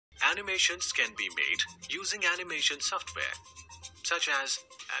Animations can be made using animation software such as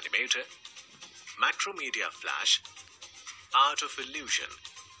Animator, Macromedia Flash, Art of Illusion,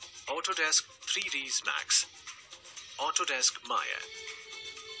 Autodesk 3ds Max, Autodesk Maya.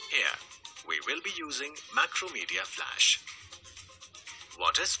 Here, we will be using Macromedia Flash.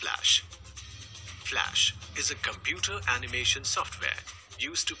 What is Flash? Flash is a computer animation software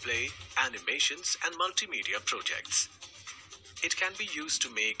used to play animations and multimedia projects. It can be used to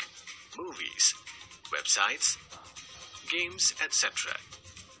make movies, websites, games, etc.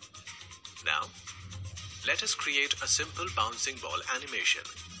 Now, let us create a simple bouncing ball animation.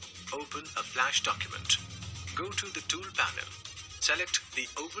 Open a Flash document. Go to the Tool panel. Select the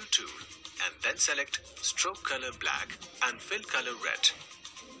Oval tool and then select Stroke Color Black and Fill Color Red.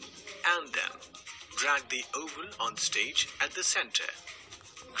 And then drag the oval on stage at the center.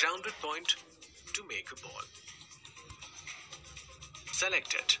 Grounded point to make a ball.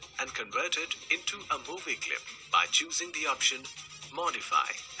 Select it and convert it into a movie clip by choosing the option Modify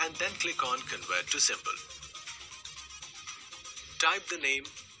and then click on Convert to Symbol. Type the name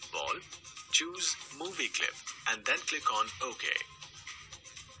Ball, choose Movie Clip and then click on OK.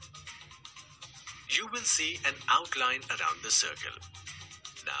 You will see an outline around the circle.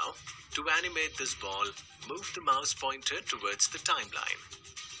 Now, to animate this ball, move the mouse pointer towards the timeline.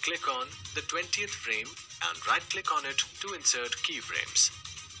 Click on the 20th frame and right-click on it to insert keyframes.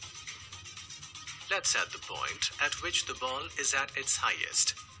 Let's set the point at which the ball is at its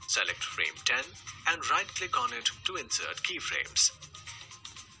highest. Select frame 10 and right-click on it to insert keyframes.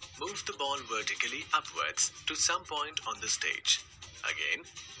 Move the ball vertically upwards to some point on the stage. Again,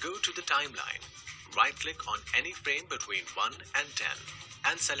 go to the timeline. Right-click on any frame between 1 and 10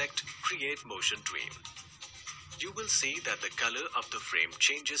 and select Create Motion Tween. You will see that the color of the frame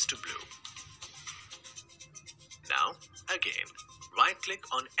changes to blue. Now, again, right-click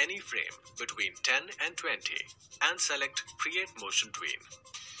on any frame between 10 and 20 and select Create Motion Tween.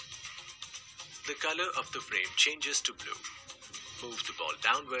 The color of the frame changes to blue. Move the ball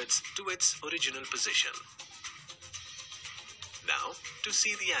downwards to its original position. Now, to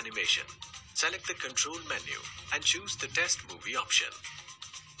see the animation, select the Control menu and choose the Test Movie option.